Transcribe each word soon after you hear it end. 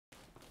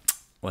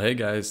Well, hey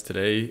guys,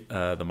 today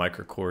the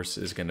micro course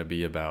is going to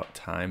be about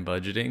time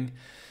budgeting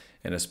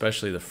and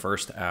especially the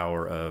first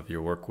hour of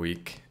your work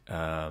week.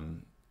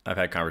 I've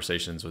had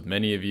conversations with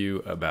many of you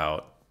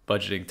about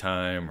budgeting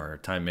time or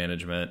time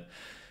management.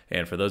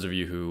 And for those of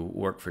you who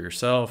work for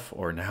yourself,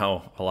 or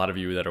now a lot of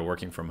you that are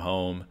working from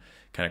home,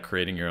 kind of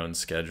creating your own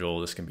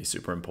schedule, this can be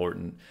super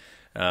important.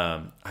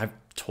 I've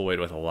toyed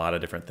with a lot of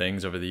different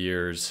things over the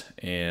years,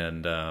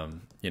 and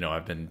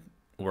I've been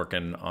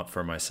working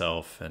for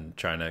myself and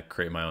trying to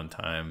create my own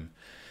time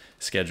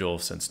schedule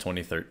since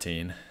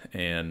 2013,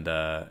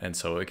 and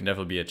so it can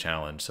definitely be a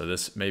challenge. So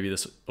this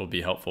will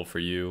be helpful for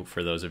you,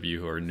 for those of you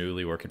who are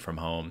newly working from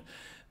home.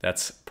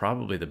 That's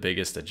probably the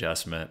biggest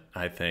adjustment,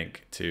 I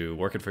think, to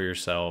working for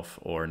yourself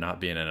or not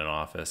being in an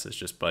office, is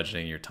just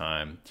budgeting your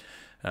time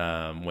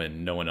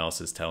when no one else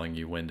is telling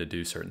you when to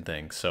do certain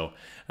things. So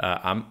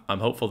I'm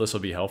hopeful this will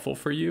be helpful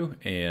for you,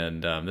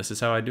 and this is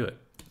how I do it.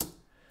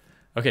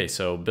 Okay,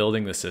 so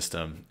building the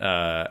system.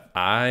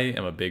 I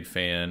am a big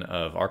fan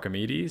of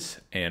Archimedes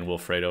and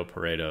Wilfredo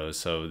Pareto.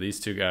 So these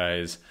two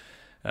guys,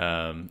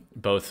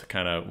 both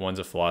kind of, one's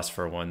a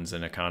philosopher, one's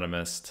an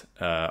economist.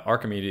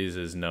 Archimedes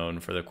is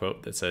known for the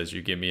quote that says,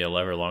 "You give me a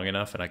lever long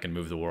enough and I can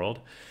move the world."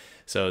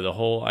 So the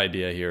whole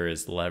idea here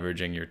is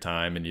leveraging your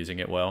time and using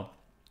it well.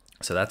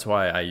 So that's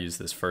why I use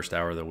this first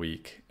hour of the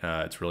week.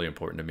 It's really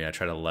important to me. I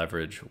try to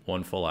leverage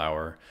one full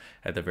hour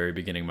at the very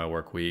beginning of my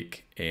work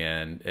week,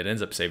 and it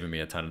ends up saving me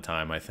a ton of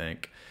time, I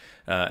think.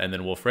 And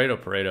then Wilfredo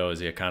Pareto is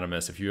the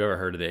economist. If you've ever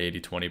heard of the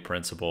 80-20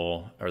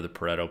 principle or the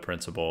Pareto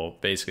principle,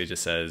 basically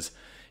just says,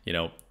 you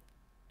know,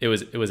 he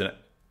was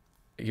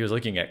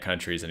looking at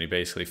countries, and he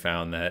basically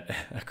found that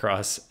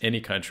across any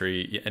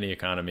country, any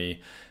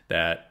economy,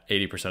 that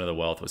 80% of the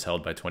wealth was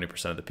held by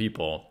 20% of the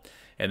people.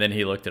 And then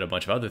he looked at a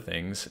bunch of other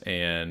things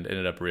and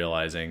ended up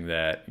realizing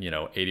that,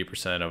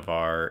 80% of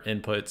our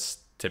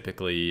inputs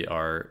typically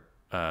are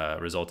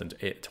result in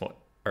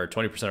or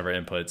 20% of our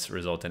inputs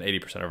result in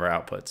 80% of our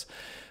outputs.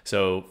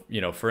 So,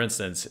 for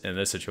instance, in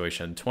this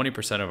situation,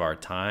 20% of our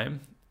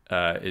time,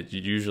 it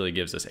usually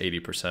gives us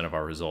 80% of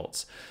our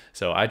results.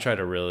 So I try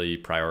to really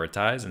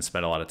prioritize and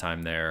spend a lot of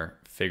time there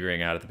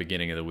figuring out at the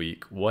beginning of the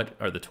week, what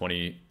are the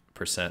 20%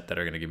 that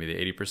are going to give me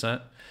the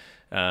 80%?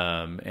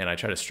 And I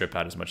try to strip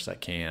out as much as I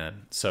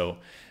can. So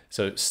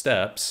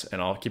steps,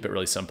 and I'll keep it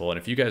really simple. And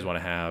if you guys want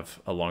to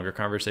have a longer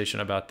conversation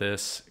about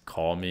this,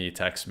 call me,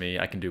 text me.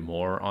 I can do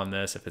more on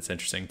this if it's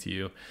interesting to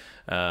you,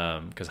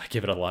 because I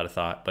give it a lot of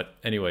thought. But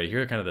anyway,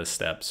 here are kind of the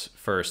steps.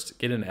 First,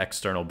 get an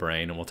external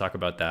brain, and we'll talk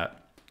about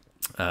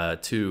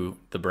that. 2,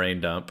 the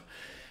brain dump.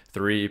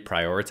 3,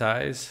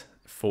 prioritize.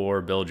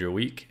 4, build your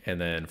week. And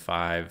then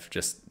 5,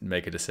 just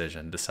make a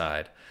decision,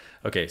 decide.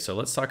 Okay, so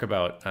let's talk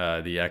about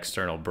the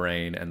external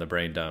brain and the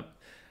brain dump.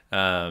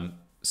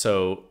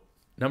 So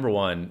number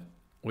one,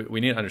 we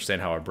need to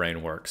understand how our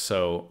brain works.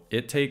 So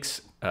it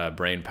takes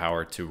brain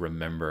power to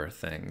remember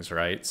things,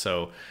 right?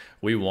 So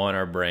we want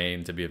our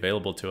brain to be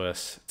available to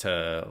us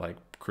to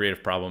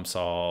creative problem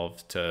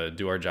solve, to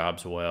do our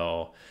jobs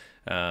well,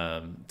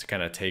 to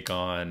kind of take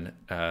on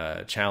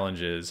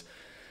challenges.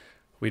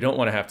 We don't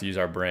want to have to use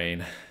our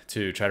brain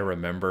to try to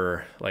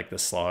remember the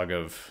slog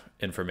of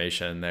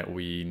information that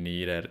we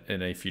need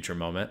in a future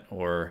moment,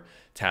 or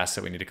tasks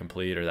that we need to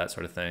complete, or that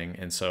sort of thing.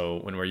 And so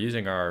when we're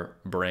using our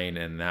brain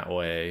in that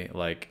way,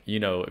 have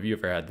you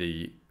ever had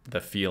the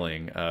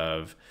feeling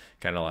of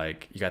kind of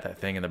you got that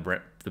thing in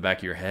the back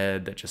of your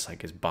head that just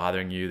is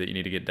bothering you that you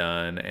need to get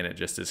done, and it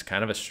just is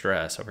kind of a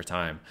stress over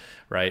time,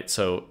 right?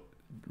 So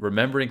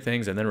remembering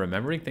things, and then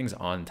remembering things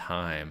on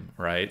time,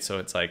 right? So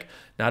it's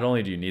not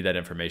only do you need that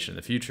information in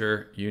the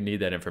future, you need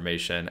that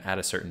information at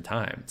a certain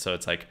time. So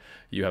it's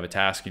you have a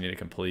task you need to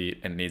complete,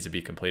 and it needs to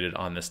be completed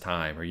on this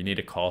time, or you need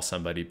to call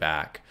somebody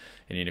back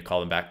and you need to call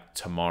them back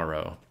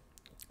tomorrow.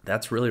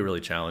 That's really,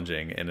 really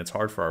challenging, and it's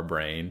hard for our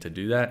brain to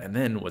do that. And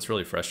then what's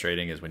really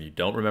frustrating is when you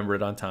don't remember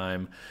it on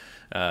time,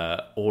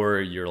 or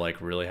you're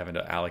really having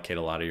to allocate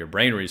a lot of your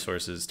brain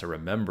resources to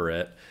remember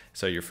it,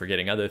 so you're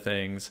forgetting other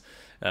things.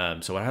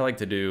 So what I like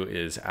to do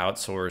is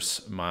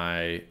outsource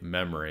my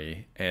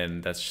memory,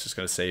 and that's just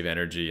going to save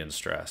energy and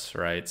stress,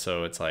 right?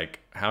 So it's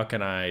how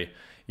can I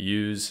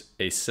use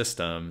a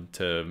system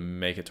to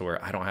make it to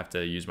where I don't have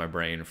to use my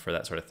brain for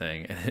that sort of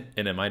thing?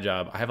 And in my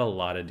job, I have a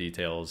lot of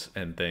details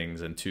and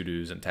things and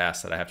to-dos and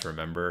tasks that I have to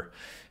remember,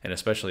 and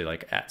especially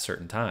at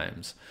certain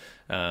times.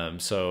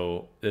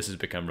 So this has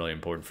become really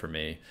important for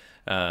me.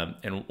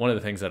 And one of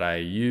the things that I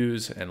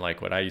use, and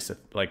what I used to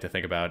like to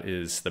think about,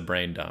 is the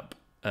brain dump.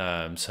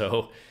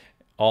 So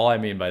all I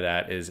mean by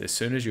that is, as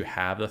soon as you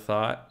have the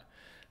thought,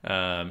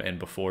 and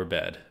before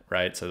bed,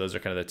 right? So those are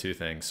kind of the two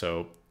things.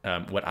 So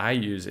what I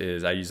use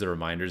is, I use the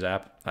Reminders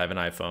app. I have an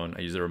iPhone.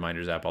 I use the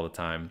Reminders app all the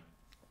time.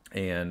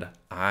 And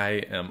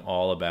I am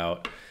all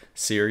about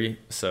Siri.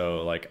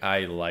 So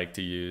I like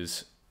to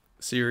use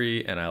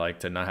Siri, and I like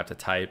to not have to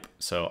type.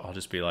 So I'll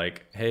just be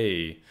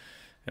hey,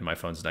 and my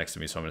phone's next to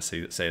me, so I'm going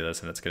to say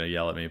this, and it's going to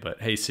yell at me, but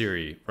hey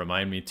Siri,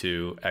 remind me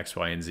to X,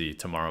 Y, and Z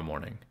tomorrow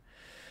morning.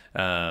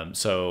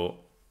 So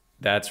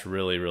That's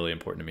really, really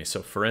important to me.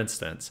 So for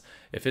instance,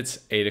 if it's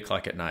 8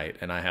 o'clock at night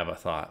and I have a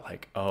thought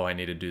like, oh, I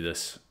need to do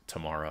this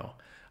tomorrow,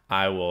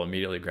 I will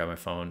immediately grab my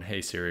phone.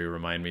 Hey Siri,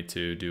 remind me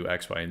to do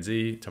X, Y, and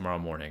Z tomorrow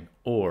morning.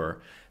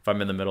 Or if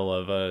I'm in the middle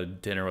of a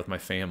dinner with my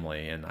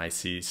family and I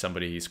see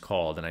somebody he's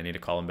called and I need to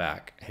call him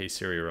back, hey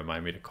Siri,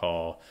 remind me to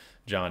call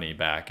Johnny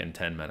back in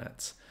 10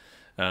 minutes.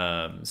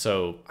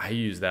 So I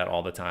use that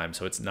all the time.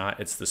 So it's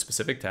the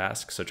specific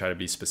task. So try to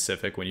be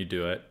specific when you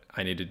do it.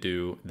 I need to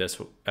do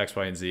this X,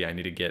 Y, and Z. I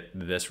need to get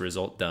this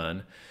result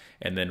done.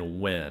 And then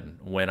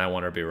when I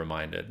want to be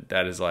reminded,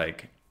 that is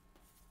like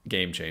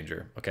game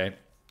changer. Okay.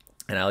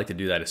 And I like to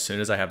do that as soon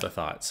as I have the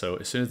thought. So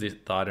as soon as the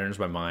thought enters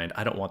my mind,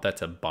 I don't want that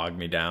to bog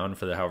me down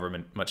for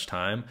however much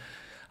time.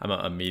 I'm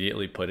gonna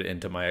immediately put it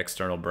into my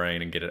external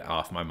brain and get it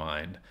off my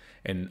mind.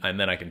 And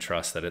then I can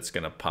trust that it's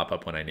going to pop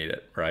up when I need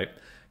it. Right.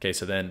 Okay.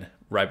 So then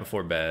right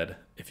before bed,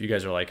 if you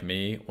guys are like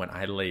me, when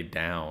I lay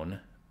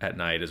down at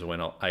night is when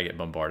I get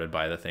bombarded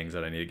by the things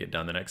that I need to get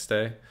done the next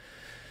day.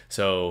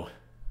 So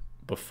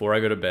before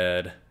I go to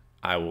bed,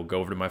 I will go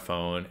over to my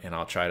phone and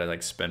I'll try to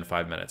like spend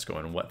 5 minutes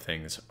going, what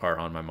things are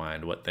on my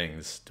mind? What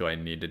things do I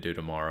need to do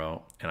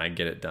tomorrow? And I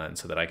get it done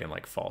so that I can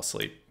like fall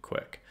asleep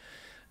quick.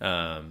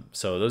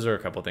 So those are a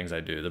couple things I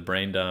do, the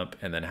brain dump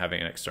and then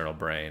having an external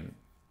brain.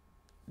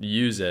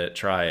 Use it,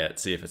 try it,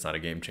 see if it's not a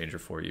game changer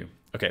for you.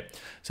 Okay.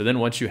 So then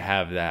once you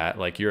have that,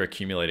 like you're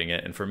accumulating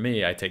it. And for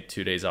me, I take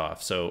 2 days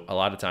off. So a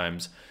lot of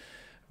times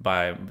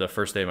by the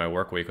first day of my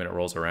work week, when it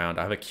rolls around,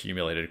 I've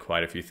accumulated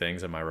quite a few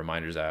things in my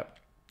reminders app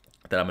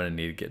that I'm going to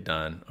need to get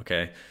done.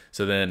 Okay.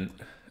 So then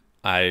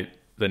the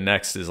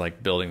next is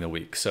like building the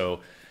week. So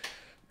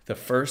the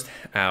first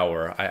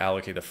hour, I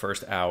allocate the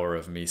first hour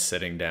of me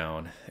sitting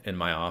down in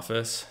my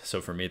office. So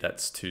for me,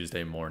 that's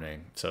Tuesday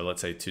morning. So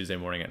let's say Tuesday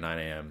morning at 9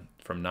 a.m.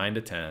 From 9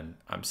 to 10,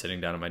 I'm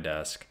sitting down at my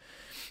desk.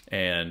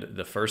 And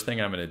the first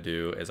thing I'm going to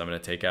do is I'm going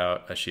to take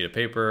out a sheet of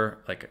paper.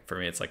 Like for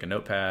me, it's like a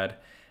notepad.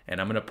 And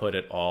I'm going to put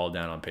it all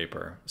down on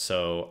paper.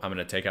 So I'm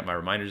going to take out my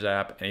reminders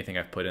app. Anything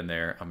I've put in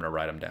there, I'm going to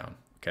write them down.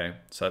 Okay.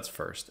 So that's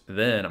first.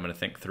 Then I'm going to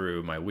think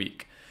through my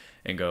week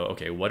and go,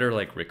 okay, what are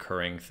like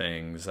recurring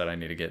things that I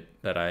need to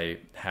get, that I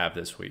have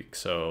this week?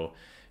 So,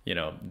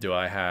 do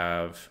I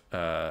have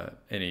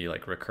any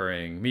like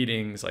recurring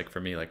meetings? Like for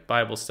me, like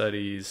Bible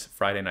studies,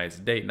 Friday night's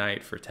date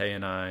night for Tay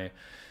and I.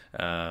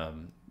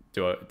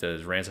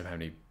 Does Ransom have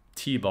any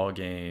T-ball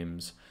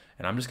games?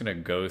 And I'm just going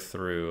to go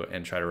through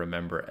and try to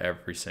remember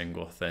every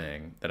single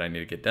thing that I need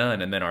to get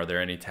done. And then are there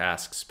any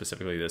tasks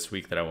specifically this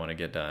week that I want to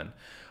get done?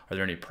 Are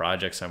there any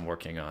projects I'm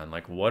working on?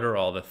 Like what are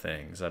all the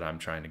things that I'm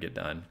trying to get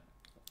done?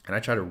 And I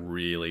try to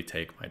really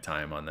take my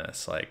time on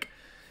this. Like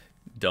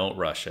don't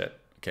rush it.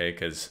 Okay.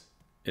 Because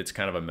it's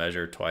kind of a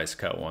measure twice,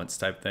 cut once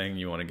type thing.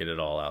 You want to get it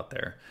all out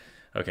there.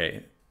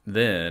 Okay.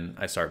 Then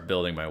I start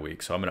building my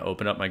week. So I'm going to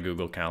open up my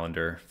Google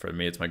Calendar. For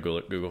me, it's my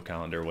Google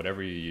Calendar,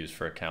 whatever you use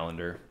for a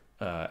calendar.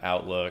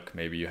 Outlook,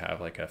 maybe you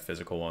have like a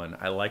physical one.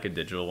 I like a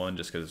digital one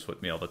just because it's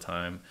with me all the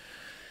time.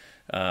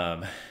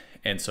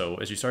 And so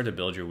as you start to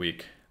build your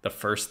week, the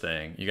first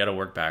thing, you got to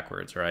work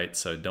backwards, right?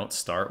 So don't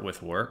start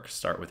with work,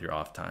 start with your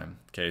off time.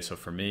 Okay, so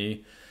for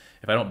me,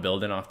 if I don't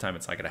build in off time,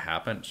 it's not going to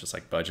happen. It's just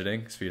like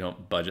budgeting. So if you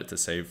don't budget to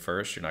save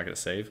first, you're not going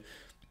to save.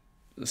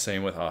 The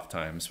same with off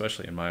time,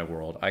 especially in my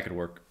world. I could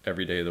work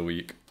every day of the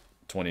week,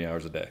 20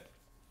 hours a day.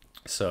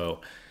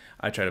 So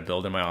I try to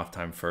build in my off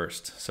time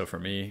first. So for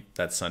me,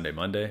 that's Sunday,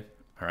 Monday.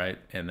 All right.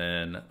 And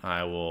then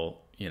I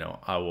will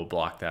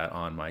block that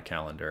on my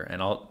calendar.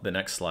 And the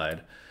next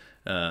slide,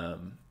 I'll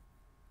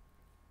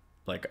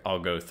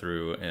go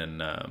through in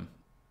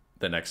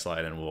the next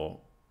slide and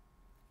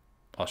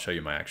I'll show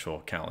you my actual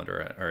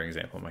calendar or an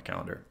example of my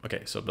calendar.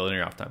 Okay. So building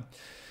your off time.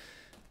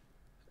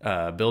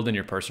 Build in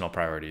your personal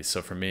priorities.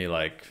 So for me,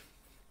 like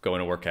going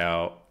to work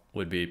out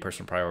would be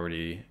personal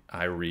priority.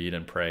 I read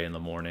and pray in the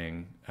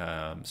morning,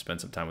 spend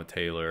some time with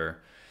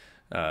Taylor,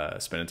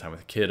 spending time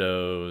with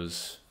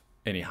kiddos,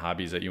 any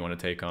hobbies that you want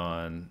to take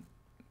on,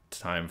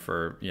 time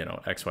for,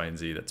 X, Y, and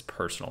Z, that's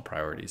personal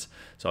priorities.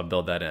 So I'll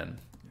build that in.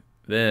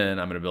 Then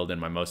I'm going to build in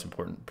my most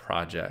important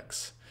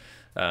projects.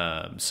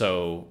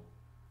 So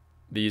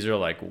these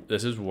are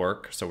this is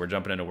work. So we're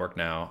jumping into work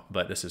now,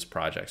 but this is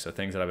projects. So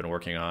things that I've been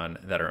working on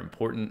that are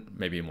important,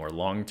 maybe more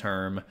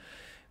long-term.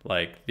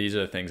 Like these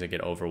are the things that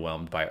get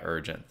overwhelmed by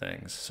urgent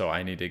things. So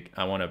I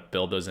want to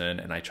build those in,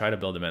 and I try to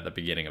build them at the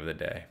beginning of the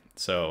day.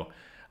 So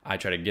I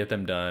try to get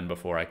them done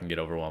before I can get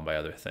overwhelmed by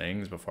other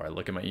things, before I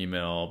look at my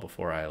email,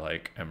 before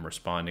I am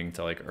responding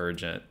to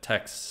urgent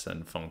texts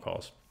and phone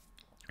calls.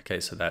 Okay.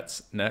 So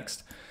that's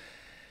next.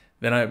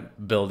 Then I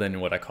build in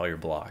what I call your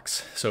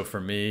blocks. So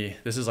for me,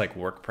 this is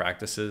work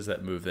practices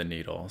that move the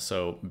needle.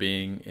 So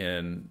being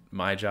in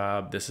my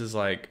job, this is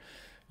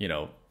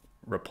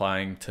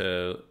replying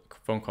to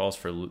phone calls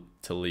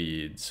to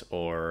leads,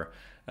 or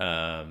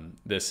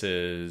this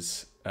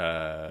is,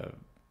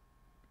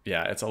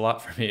 it's a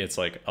lot for me. It's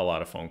a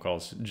lot of phone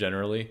calls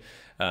generally.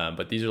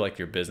 But these are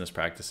your business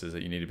practices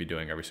that you need to be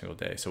doing every single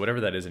day. So whatever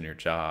that is in your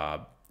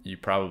job, you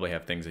probably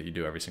have things that you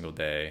do every single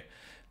day.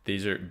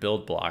 These are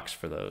build blocks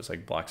for those,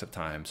 blocks of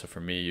time. So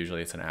for me,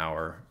 usually it's an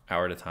hour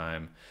hour at a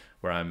time,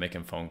 where I'm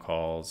making phone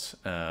calls.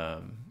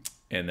 And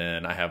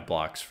then I have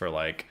blocks for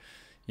like,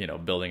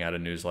 building out a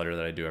newsletter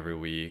that I do every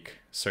week,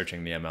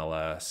 searching the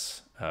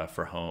MLS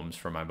for homes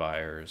for my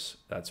buyers,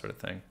 that sort of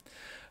thing.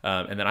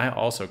 And then I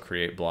also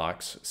create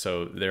blocks.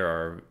 So there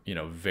are,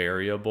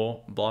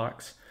 variable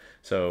blocks.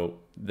 So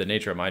the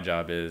nature of my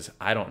job is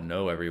I don't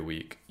know every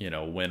week,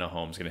 when a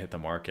home's going to hit the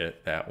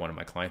market that one of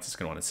my clients is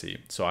going to want to see.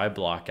 So I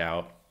block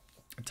out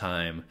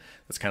time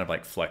that's kind of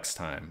like flex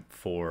time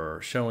for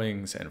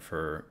showings and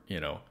for,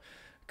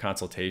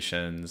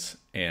 consultations.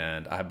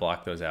 And I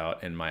block those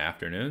out in my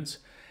afternoons.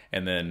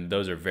 And then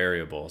those are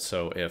variable.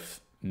 So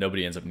if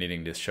nobody ends up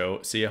needing to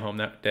see a home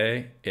that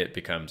day, it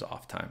becomes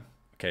off time.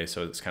 Okay,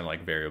 so it's kind of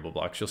like variable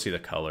blocks. You'll see the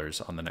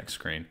colors on the next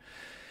screen.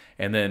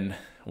 And then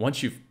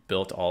once you've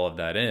built all of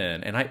that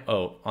in, and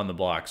on the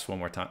blocks, one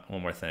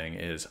more thing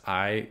is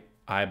I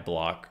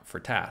block for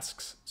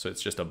tasks. So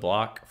it's just a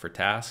block for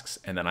tasks,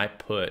 and then I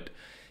put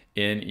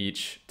in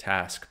each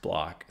task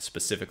block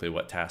specifically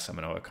what tasks I'm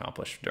going to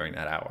accomplish during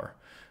that hour.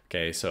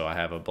 Okay, so I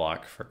have a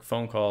block for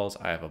phone calls,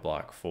 I have a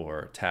block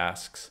for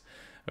tasks.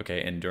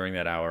 Okay, and during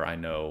that hour, I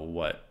know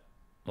what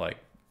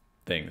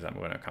things I'm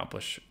going to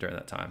accomplish during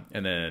that time.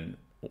 And then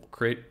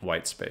create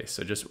white space.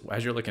 So just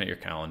as you're looking at your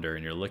calendar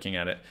and you're looking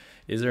at it,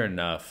 is there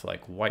enough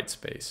white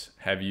space?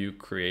 Have you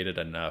created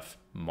enough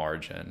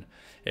margin?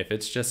 If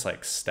it's just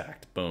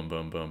stacked, boom,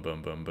 boom, boom,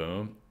 boom, boom,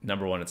 boom,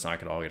 number one, it's not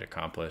going to all get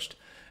accomplished.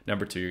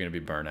 Number two, you're going to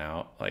be burnt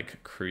out.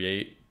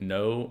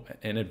 Know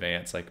in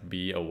advance,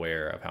 be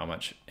aware of how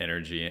much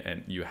energy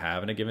and you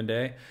have in a given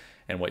day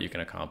and what you can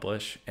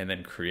accomplish, and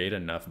then create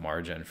enough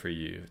margin for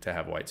you to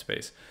have white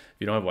space. If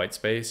you don't have white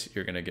space,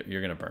 you're going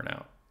to burn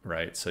out,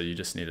 right? So you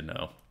just need to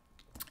know.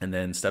 And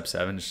then step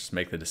 7 is just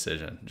make the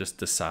decision. Just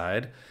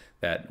decide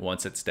that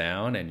once it's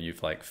down and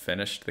you've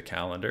finished the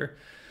calendar,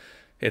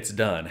 it's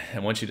done.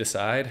 And once you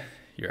decide,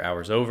 your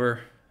hour's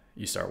over,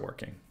 you start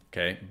working.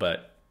 Okay.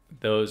 But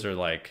those are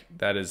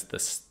that is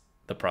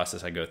the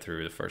process I go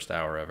through the first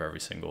hour of every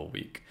single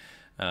week.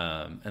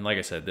 And like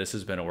I said, this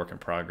has been a work in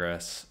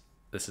progress.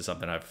 This is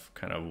something I've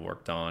kind of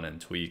worked on and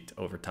tweaked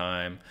over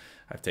time.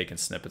 I've taken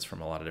snippets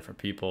from a lot of different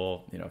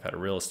people. I've had a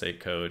real estate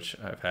coach.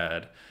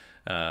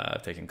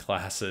 I've taken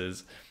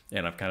classes,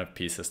 and I've kind of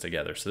pieced this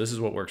together. So this is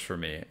what works for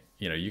me.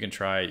 You can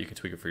try it, you can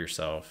tweak it for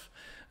yourself.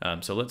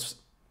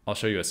 I'll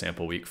show you a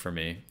sample week for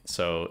me.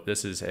 So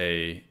this is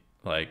a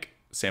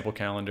sample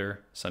calendar,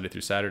 Sunday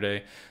through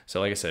Saturday.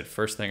 So like I said,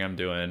 first thing I'm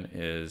doing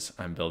is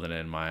I'm building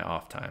in my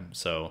off time.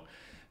 So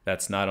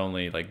that's not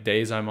only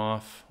days I'm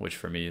off, which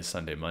for me is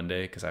Sunday,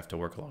 Monday, because I have to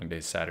work long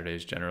days,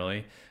 Saturdays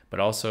generally, but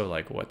also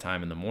what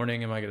time in the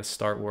morning am I going to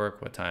start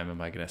work? What time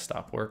am I going to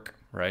stop work?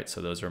 Right? So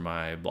those are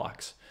my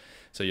blocks.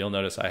 So you'll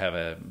notice I have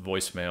a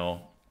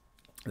voicemail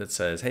that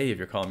says, hey, if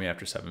you're calling me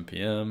after 7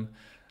 p.m.,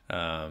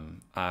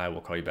 I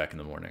will call you back in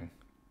the morning.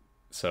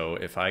 So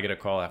if I get a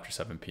call after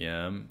 7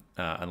 p.m.,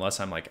 unless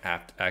I'm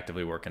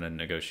actively working a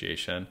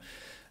negotiation,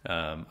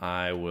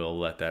 I will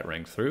let that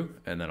ring through,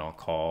 and then I'll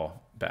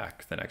call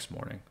back the next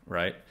morning,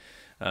 right?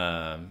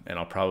 And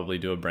I'll probably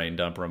do a brain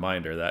dump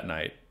reminder that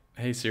night.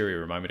 Hey Siri,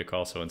 remind me to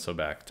call so-and-so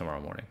back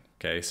tomorrow morning.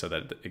 Okay, so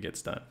that it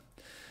gets done.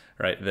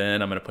 Right,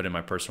 then I'm going to put in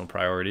my personal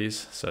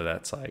priorities. So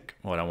that's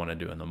what I want to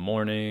do in the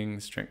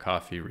mornings: drink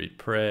coffee, read,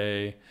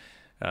 pray.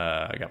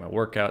 I got my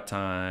workout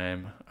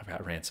time. I've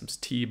got Ransom's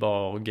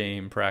T-ball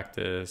game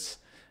practice.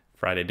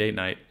 Friday date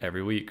night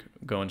every week,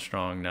 going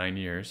strong, 9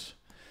 years.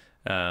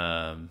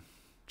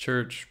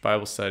 Church,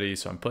 Bible study.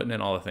 So I'm putting in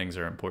all the things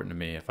that are important to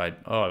me. If I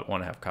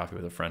want to have coffee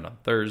with a friend on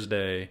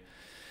Thursday.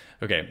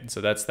 Okay,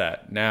 so that's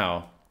that.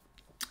 Now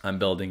I'm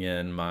building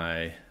in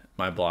my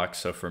blocks.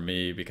 So for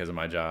me, because of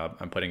my job,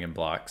 I'm putting in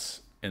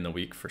blocks in the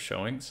week for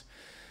showings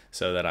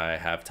so that I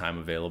have time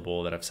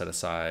available that I've set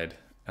aside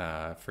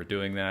for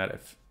doing that.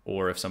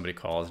 If somebody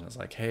calls and is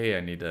hey,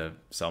 I need to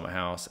sell my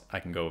house, I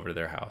can go over to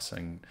their house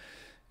and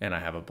I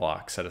have a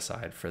block set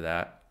aside for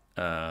that.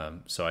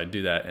 So I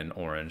do that in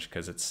orange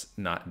because it's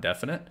not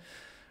definite,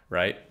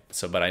 right?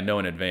 So, but I know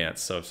in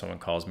advance. So if someone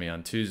calls me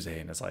on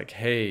Tuesday and is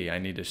hey, I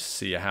need to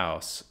see a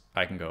house,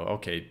 I can go,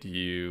 okay, do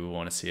you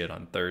want to see it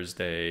on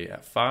Thursday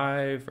at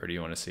 5 or do you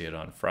want to see it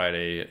on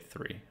Friday at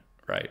 3,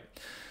 right?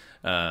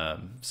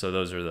 So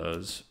those are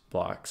those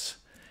blocks.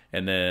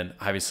 And then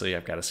obviously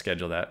I've got to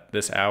schedule that.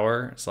 This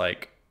hour, it's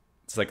like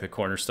the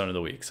cornerstone of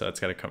the week. So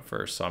it's got to come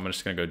first. So I'm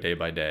just going to go day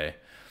by day,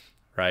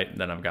 right?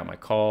 Then I've got my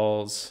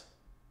calls,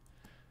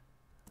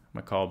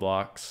 my call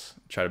blocks,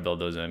 try to build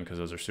those in because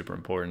those are super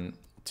important.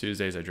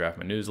 Tuesdays, I draft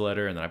my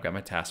newsletter, and then I've got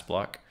my task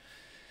block.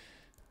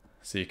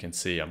 So you can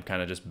see I'm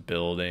kind of just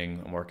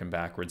building, I'm working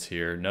backwards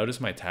here.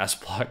 Notice my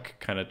task block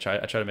I try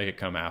to make it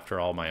come after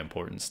all my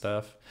important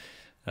stuff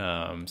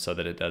so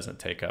that it doesn't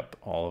take up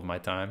all of my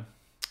time.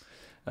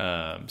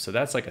 So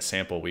that's a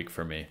sample week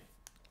for me.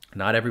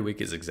 Not every week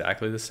is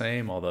exactly the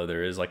same, although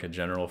there is a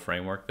general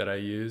framework that I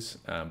use,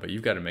 but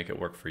you've got to make it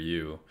work for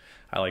you.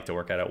 I like to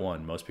work out at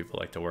 1. Most people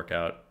like to work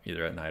out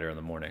either at night or in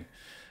the morning.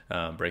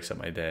 breaks up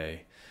my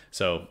day.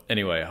 So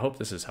anyway, I hope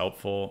this is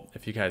helpful.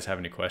 If you guys have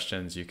any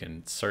questions, you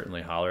can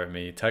certainly holler at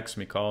me, text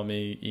me, call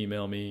me,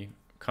 email me,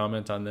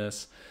 comment on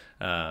this.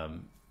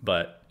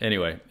 But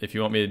anyway, if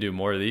you want me to do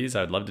more of these,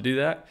 I'd love to do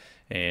that.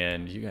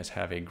 And you guys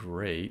have a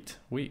great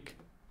week.